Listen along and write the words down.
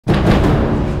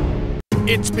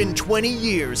It's been 20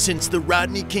 years since the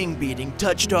Rodney King beating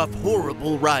touched off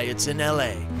horrible riots in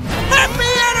LA.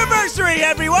 Happy anniversary,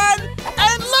 everyone!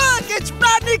 And look, it's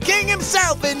Rodney King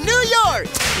himself in New York!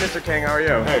 Mr. King, how are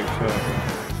you?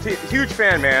 Hey, Huge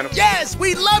fan, man. Yes,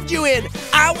 we loved you in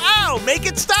Ow Ow, Make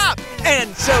It Stop!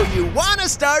 And so you want to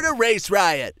start a race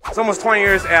riot. It's almost 20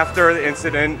 years after the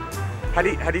incident. How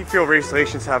do you feel race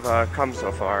relations have come so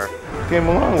far? came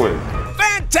along with it.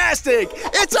 Fantastic!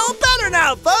 It's all better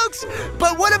now, folks!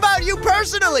 But what about you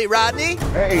personally, Rodney?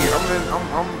 Hey,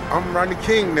 I'm Rodney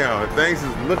King now. Things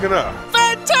is looking up.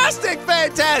 Fantastic,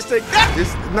 fantastic!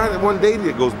 It's not one day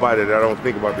that goes by that I don't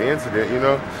think about the incident, you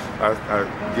know?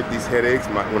 I get these headaches,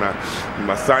 when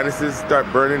my sinuses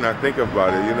start burning, I think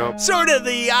about it, you know? Sort of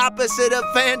the opposite of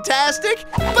fantastic.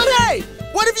 But hey,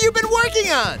 what have you been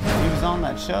working on? He was on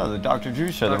that show, the Dr.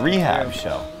 Drew show, the rehab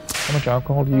show. How much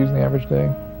alcohol do you use in the average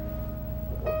day?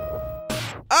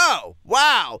 Oh,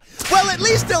 wow. Well, at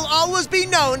least he'll always be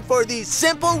known for these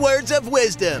simple words of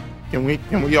wisdom. Can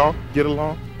we all get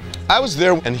along? I was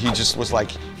there and he just was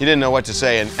like, he didn't know what to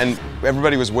say, and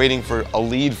everybody was waiting for a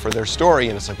lead for their story,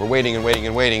 and it's like, we're waiting and waiting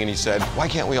and waiting, and he said, why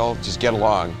can't we all just get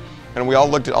along? And we all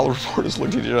looked at, all the reporters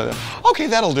looked at each other, okay,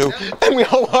 that'll do. And we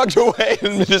all walked away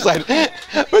and decided,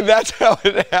 but that's how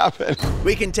it happened.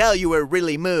 We can tell you were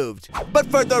really moved. But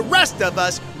for the rest of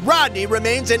us, Rodney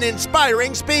remains an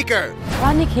inspiring speaker.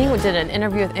 Rodney King did an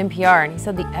interview with NPR and he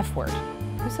said the F word.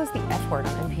 Who says the F word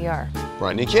on NPR?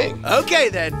 Rodney King. Okay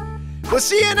then. We'll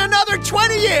see you in another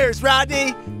 20 years,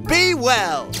 Rodney. Be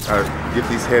well. I get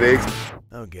these headaches.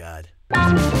 Oh, God.